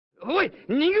おい、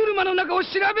荷車の中を調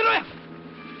べろや。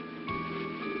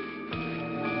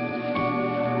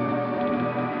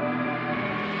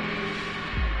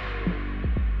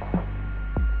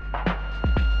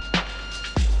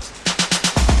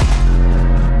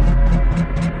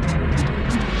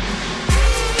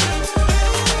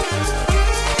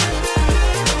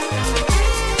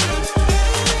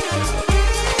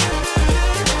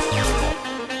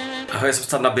Ahoj, jsem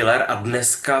Standa Biller a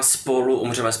dneska spolu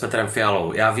umřeme s Petrem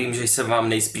Fialou. Já vím, že jsem vám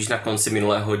nejspíš na konci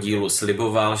minulého dílu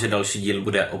sliboval, že další díl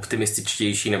bude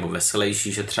optimističtější nebo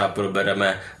veselější, že třeba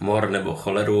probereme mor nebo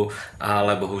choleru,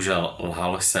 ale bohužel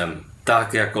lhal jsem.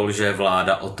 Tak jako lže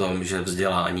vláda o tom, že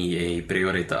vzdělání je její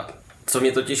priorita. Co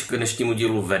mě totiž k dnešnímu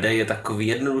dílu vede, je takový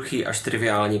jednoduchý až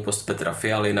triviální post Petra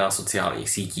Fialy na sociálních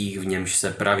sítích, v němž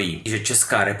se praví, že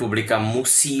Česká republika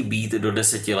musí být do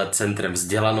 10 let centrem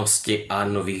vzdělanosti a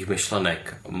nových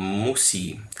myšlenek.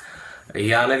 Musí.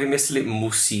 Já nevím, jestli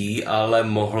musí, ale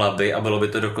mohla by a bylo by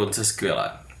to dokonce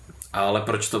skvělé. Ale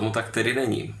proč tomu tak tedy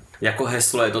není? Jako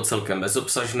heslo je to celkem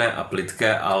bezobsažné a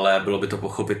plytké, ale bylo by to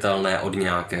pochopitelné od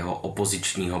nějakého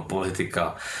opozičního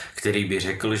politika, který by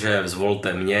řekl, že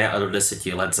zvolte mě a do 10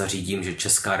 let zařídím, že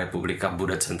Česká republika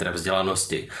bude centrem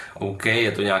vzdělanosti. OK,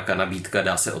 je to nějaká nabídka,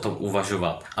 dá se o tom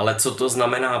uvažovat. Ale co to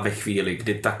znamená ve chvíli,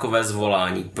 kdy takové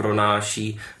zvolání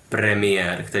pronáší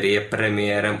premiér, který je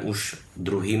premiérem už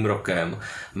druhým rokem,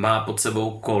 má pod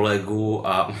sebou kolegu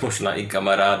a možná i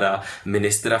kamaráda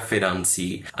ministra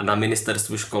financí a na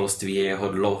ministerstvu školství je jeho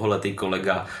dlouholetý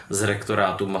kolega z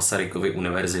rektorátu Masarykovy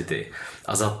univerzity.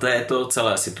 A za této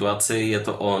celé situaci je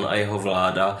to on a jeho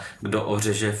vláda, kdo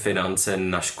ořeže finance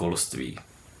na školství.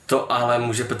 To ale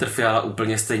může Petr Fiala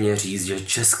úplně stejně říct, že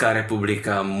Česká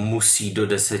republika musí do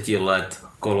 10 let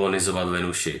kolonizovat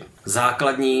Venuši.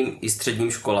 Základním i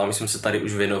středním školám jsem se tady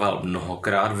už věnoval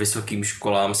mnohokrát, vysokým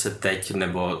školám se teď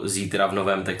nebo zítra v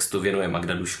novém textu věnuje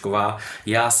Magda Dušková.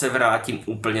 Já se vrátím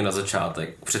úplně na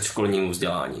začátek, k předškolnímu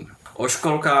vzdělání. O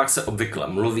školkách se obvykle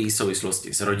mluví v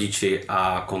souvislosti s rodiči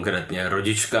a konkrétně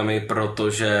rodičkami,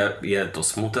 protože je to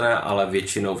smutné, ale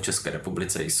většinou v České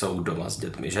republice jsou doma s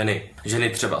dětmi ženy. Ženy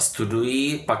třeba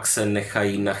studují, pak se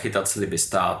nechají nachytat sliby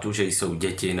státu, že jsou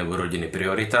děti nebo rodiny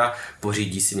priorita,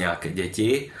 pořídí si nějaké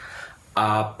děti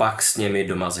a pak s nimi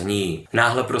doma zhníjí.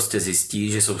 Náhle prostě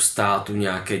zjistí, že jsou státu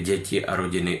nějaké děti a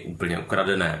rodiny úplně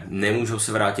ukradené. Nemůžou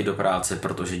se vrátit do práce,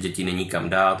 protože děti není kam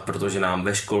dát, protože nám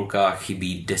ve školkách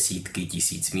chybí desítky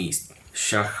tisíc míst.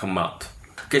 Šachmat.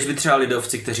 Kéž by třeba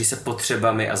lidovci, kteří se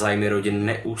potřebami a zájmy rodin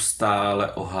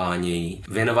neustále ohánějí,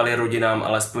 věnovali rodinám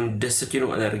alespoň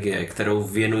 10% energie, kterou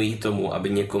věnují tomu, aby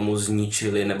někomu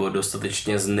zničili nebo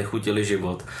dostatečně znechutili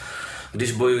život,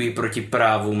 když bojují proti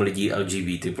právům lidí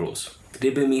LGBT+.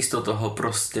 Kdyby místo toho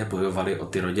prostě bojovali o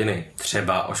ty rodiny,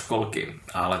 třeba o školky,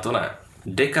 ale to ne.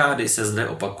 Dekády se zde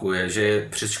opakuje, že je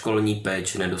předškolní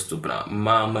péče nedostupná.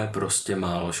 Máme prostě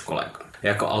málo školek.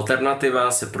 Jako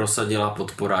alternativa se prosadila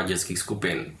podpora dětských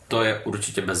skupin. To je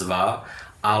určitě bezvá,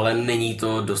 ale není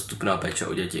to dostupná péče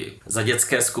o děti. Za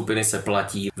dětské skupiny se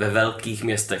platí, ve velkých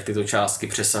městech tyto částky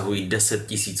přesahují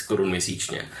 10 000 korun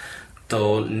měsíčně.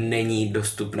 To není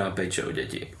dostupná péče o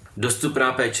děti.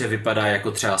 Dostupná péče vypadá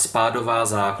jako třeba spádová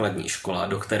základní škola,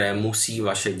 do které musí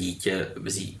vaše dítě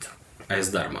vzít. A je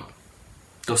zdarma.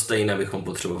 To stejné bychom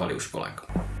potřebovali u školek.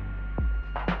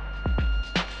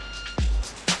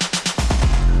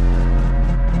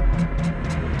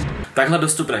 Takhle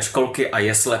dostupné školky a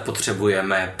jesle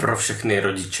potřebujeme pro všechny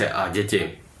rodiče a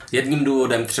děti. Jedním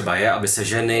důvodem třeba je, aby se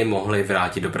ženy mohly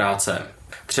vrátit do práce.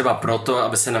 Třeba proto,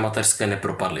 aby se na mateřské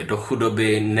nepropadly do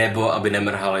chudoby, nebo aby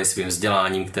nemrhaly svým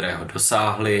vzděláním, kterého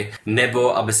dosáhly,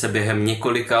 nebo aby se během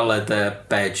několika leté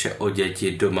péče o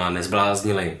děti doma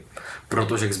nezbláznily.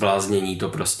 Protože k zbláznění to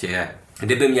prostě je.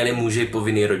 Kdyby měli muži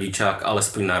povinný rodičák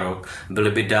alespoň na rok,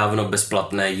 byly by dávno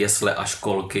bezplatné jesle a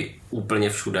školky úplně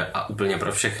všude a úplně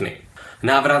pro všechny.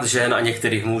 Návrat žen a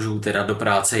některých mužů teda do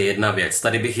práce je jedna věc.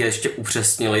 Tady bych ještě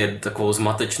upřesnil takovou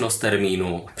zmatečnost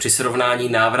termínu. Při srovnání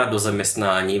návrat do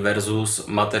zaměstnání versus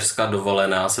mateřská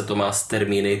dovolená se to má s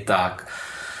termíny tak,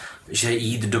 že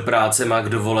jít do práce má k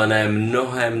dovolené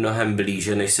mnohem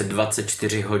blíže, než se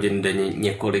 24 hodin denně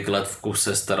několik let v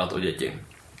kuse starat o děti.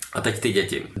 A teď ty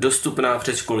děti. Dostupná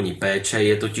předškolní péče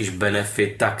je totiž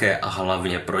benefit také a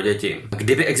hlavně pro děti.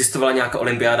 Kdyby existovala nějaká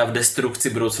olympiáda v destrukci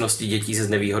budoucnosti dětí ze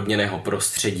znevýhodněného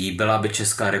prostředí, byla by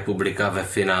Česká republika ve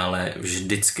finále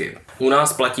vždycky. U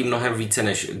nás platí mnohem více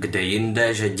než kde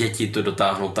jinde, že děti to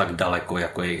dotáhnou tak daleko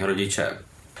jako jejich rodiče.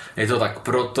 Je to tak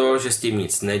proto, že s tím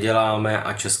nic neděláme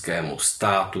a českému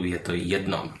státu je to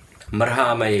jedno.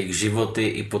 Mrháme jejich životy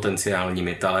i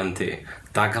potenciálními talenty.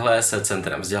 Takhle se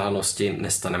centrem vzdělanosti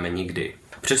nestaneme nikdy.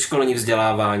 Předškolní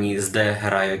vzdělávání zde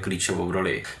hraje klíčovou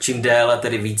roli. Čím déle,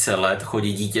 tedy více let,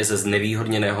 chodí dítě ze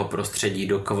znevýhodněného prostředí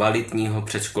do kvalitního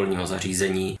předškolního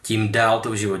zařízení, tím dál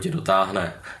to v životě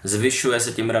dotáhne. Zvyšuje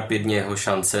se tím rapidně jeho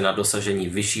šance na dosažení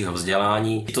vyššího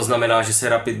vzdělání, to znamená, že se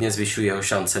rapidně zvyšují jeho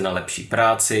šance na lepší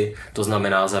práci, to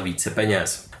znamená za více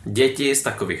peněz. Děti z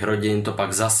takových rodin to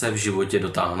pak zase v životě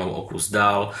dotáhnou o kus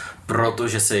dál,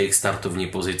 protože se jejich startovní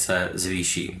pozice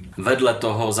zvýší. Vedle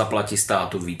toho zaplatí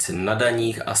státu více na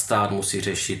daních a stát musí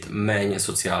řešit méně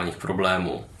sociálních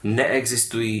problémů.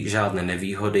 Neexistují žádné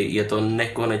nevýhody, je to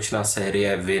nekonečná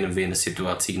série win-win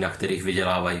situací, na kterých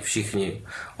vydělávají všichni,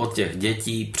 od těch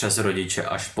dětí přes rodiče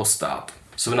až po stát.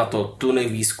 Jsou na to tuny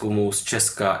výzkumů z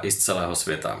Česka i z celého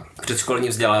světa. Předškolní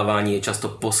vzdělávání je často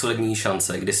poslední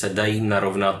šance, kdy se dají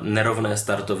narovnat nerovné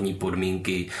startovní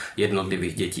podmínky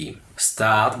jednotlivých dětí.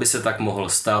 Stát by se tak mohl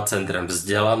stát centrem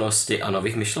vzdělanosti a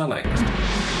nových myšlenek.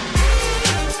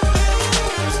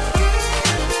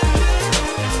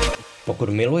 Pokud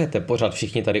milujete pořad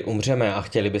Všichni tady umřeme a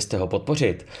chtěli byste ho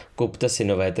podpořit, kupte si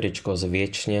nové tričko s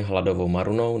věčně hladovou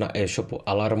marunou na e-shopu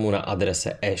Alarmu na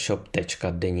adrese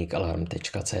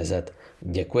e-shop.denikalarm.cz.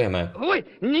 Děkujeme.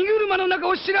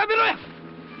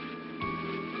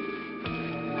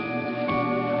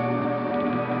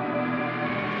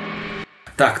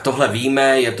 Tak tohle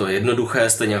víme, je to jednoduché,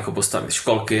 stejně jako postavit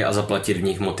školky a zaplatit v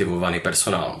nich motivovaný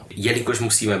personál. Jelikož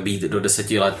musíme být do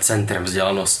 10 let centrem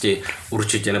vzdělanosti,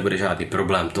 určitě nebude žádný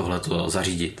problém tohleto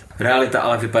zařídit. Realita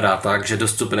ale vypadá tak, že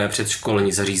dostupné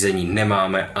předškolní zařízení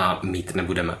nemáme a mít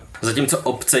nebudeme. Zatímco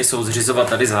obce jsou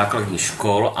zřizovateli základních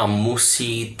škol a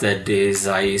musí tedy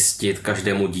zajistit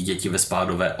každému dítěti ve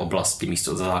spádové oblasti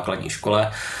místo za základní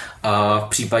škole, a v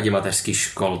případě mateřských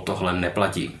škol tohle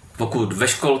neplatí. Pokud ve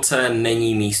školce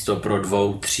není místo pro 2,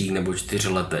 3 nebo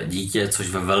 4leté dítě, což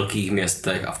ve velkých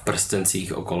městech a v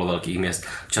prstencích okolo velkých měst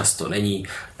často není,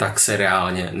 tak se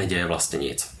reálně neděje vlastně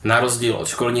nic. Na rozdíl od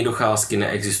školní docházky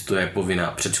neexistuje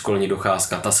povinná předškolní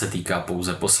docházka, ta se týká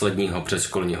pouze posledního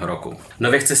předškolního roku.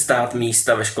 Nově chce stát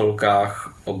místa ve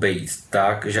školkách obejít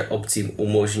tak, že obcím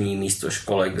umožní místo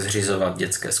školek zřizovat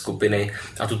dětské skupiny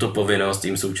a tuto povinnost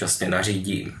jim současně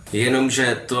nařídí.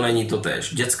 Jenomže to není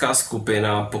totéž. Dětská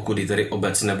skupina, pokud ji tedy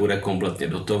obec nebude kompletně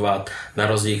dotovat, na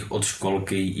rozdíl od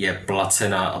školky je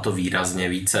placená a to výrazně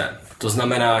více. To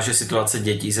znamená, že situace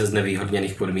dětí ze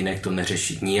znevýhodněných podmínek to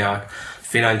neřeší nijak,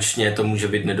 finančně to může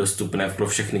být nedostupné pro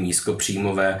všechny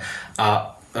nízkopříjmové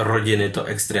a rodiny to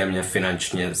extrémně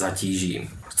finančně zatíží.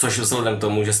 Což vzhledem k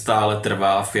tomu, že stále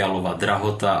trvá Fialova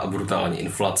drahota a brutální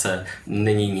inflace,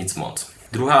 není nic moc.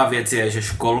 Druhá věc je, že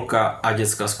školka a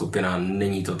dětská skupina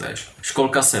není totéž.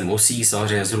 Školka se musí,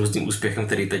 samozřejmě s různým úspěchem,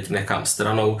 který teď nechám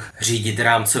stranou, řídit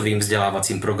rámcovým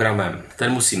vzdělávacím programem.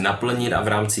 Ten musí naplnit a v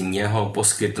rámci něho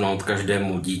poskytnout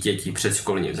každému dítěti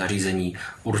předškolním zařízení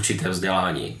určité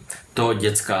vzdělání. To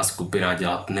dětská skupina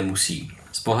dělat nemusí.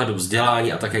 Z pohledu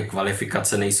vzdělání a také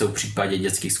kvalifikace nejsou v případě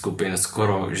dětských skupin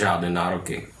skoro žádné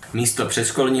nároky. Místo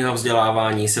předškolního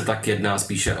vzdělávání se tak jedná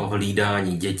spíše o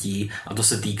hlídání dětí a to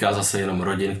se týká zase jenom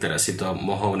rodin, které si to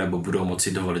mohou nebo budou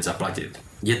moci dovolit zaplatit.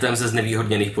 Dětem ze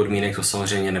znevýhodněných podmínek to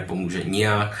samozřejmě nepomůže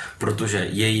nijak, protože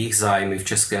jejich zájmy v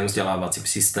českém vzdělávacím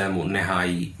systému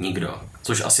nehájí nikdo.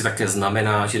 Což asi také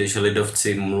znamená, že když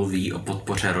lidovci mluví o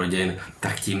podpoře rodin,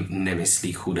 tak tím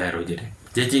nemyslí chudé rodiny.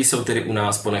 Děti jsou tedy u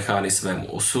nás ponechány svému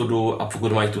osudu a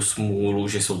pokud mají tu smůlu,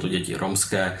 že jsou to děti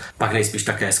romské, pak nejspíš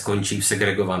také skončí v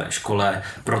segregované škole,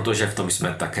 protože v tom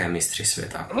jsme také mistři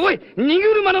světa.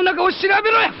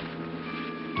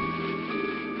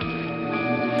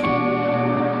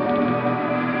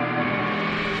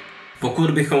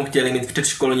 Pokud bychom chtěli mít v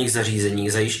předškolních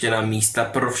zařízeních zajištěná místa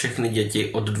pro všechny děti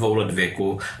od 2 let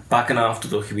věku, pak nám v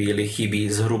tuto chvíli chybí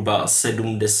zhruba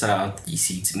 70 000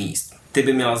 míst. Ty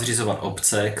by měla zřizovat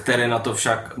obce, které na to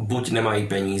však buď nemají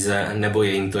peníze, nebo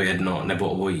je jim to jedno, nebo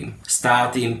obojí.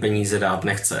 Stát jim peníze dát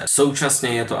nechce. Současně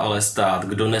je to ale stát,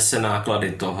 kdo nese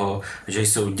náklady toho, že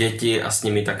jsou děti a s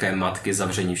nimi také matky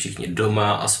zavření všichni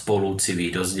doma a spolu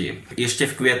civí do zdi. Ještě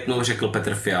v květnu řekl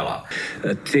Petr Fiala.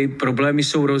 Ty problémy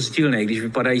jsou rozdílné, když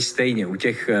vypadají stejně. U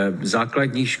těch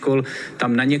základních škol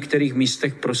tam na některých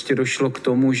místech prostě došlo k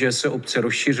tomu, že se obce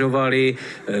rozšiřovaly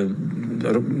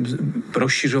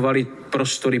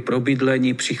prostory pro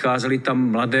bydlení, přicházely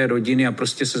tam mladé rodiny a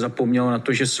prostě se zapomnělo na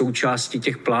to, že součástí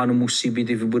těch plánů musí být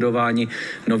i vybudování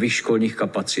nových školních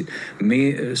kapacit.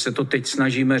 My se to teď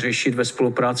snažíme řešit ve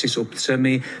spolupráci s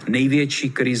obcemi. Největší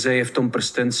krize je v tom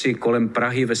prstenci kolem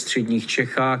Prahy ve středních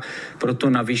Čechách, proto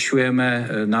navyšujeme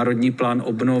Národní plán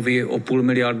obnovy o 0,5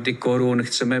 miliardy korun.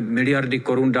 Chceme miliardy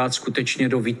korun dát skutečně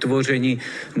do vytvoření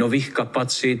nových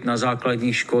kapacit na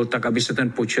základních škol, tak aby se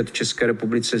ten počet v České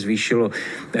republice zvýšilo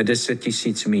 10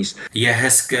 000 míst. Je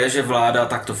hezké, že vláda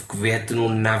takto v květnu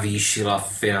navýšila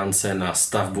finance na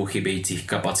stavbu chybějících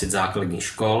kapacit základních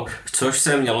škol, což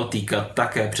se mělo týkat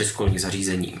také předškolních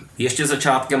zařízení. Ještě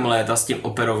začátkem léta s tím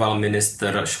operoval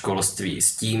ministr školství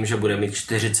s tím, že bude mít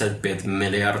 45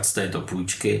 miliard z této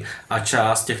půjčky a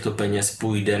část těchto peněz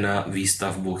půjde na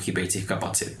výstavbu chybějících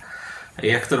kapacit.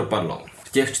 Jak to dopadlo?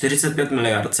 Těch 45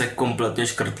 miliard se kompletně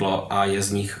škrtlo a je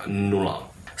z nich 0.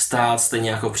 Stát stejně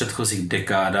jako v předchozích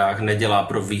dekádách nedělá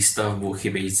pro výstavbu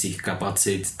chybějících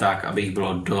kapacit tak, aby jich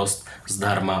bylo dost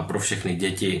zdarma pro všechny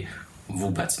děti,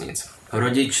 vůbec nic.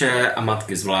 Rodiče a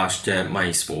matky zvláště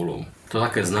mají smůlu. To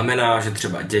také znamená, že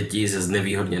třeba děti ze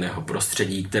znevýhodněného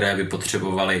prostředí, které by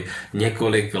potřebovaly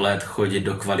několik let chodit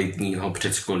do kvalitního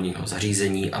předškolního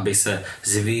zařízení, aby se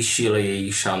zvýšily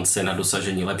jejich šance na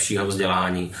dosažení lepšího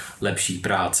vzdělání, lepší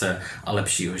práce a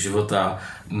lepšího života,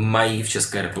 mají v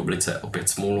České republice opět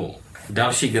smůlu.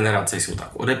 Další generace jsou tak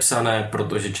odepsané,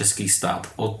 protože český stát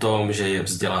o tom, že je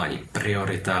vzdělání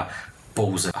priorita,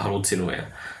 pouze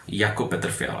halucinuje, jako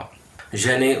Petr Fiala.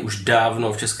 Ženy už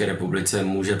dávno v České republice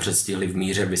muže předstihly v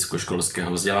míře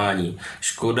vysokoškolského vzdělání.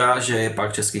 Škoda, že je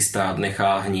pak český stát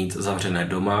nechá hnít zavřené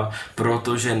doma,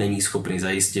 protože není schopný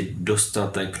zajistit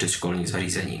dostatek předškolních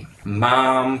zařízení.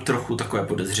 Mám trochu takové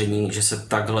podezření, že se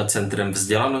takhle centrem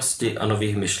vzdělanosti a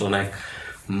nových myšlenek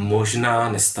možná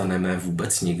nestaneme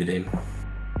vůbec nikdy.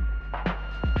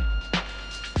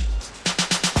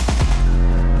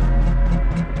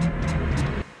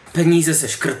 Peníze se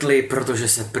škrtly, protože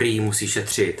se prý musí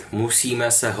šetřit.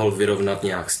 Musíme se hol vyrovnat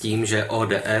nějak s tím, že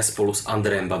ODS spolu s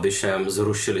Andrejem Babišem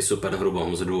zrušili superhrubou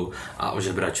mzdu a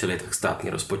ožebračili tak státní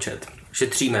rozpočet.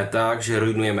 Šetříme tak, že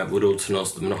ruinujeme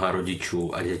budoucnost mnoha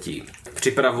rodičů a dětí.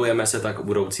 Připravujeme se tak o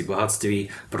budoucí bohatství,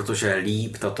 protože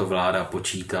líp tato vláda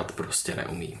počítat prostě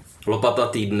neumí. Lopata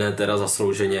týdne teda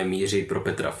zaslouženě míří pro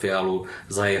Petra Fialu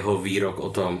za jeho výrok o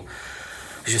tom,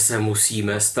 že se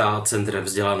musíme stát centrem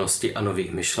vzdělanosti a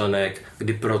nových myšlenek,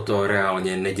 kdy proto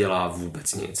reálně nedělá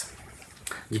vůbec nic.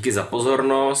 Díky za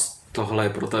pozornost, tohle je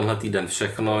pro tenhle týden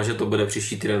všechno, že to bude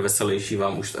příští týden veselější,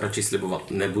 vám už radši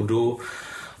slibovat nebudu.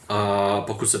 A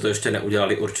pokud jste to ještě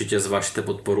neudělali, určitě zvažte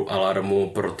podporu Alarmu,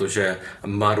 protože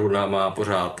Maruna má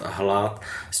pořád hlad,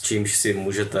 s čímž si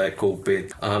můžete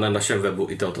koupit na našem webu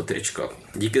i toto tričko.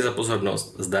 Díky za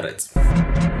pozornost, zdarec.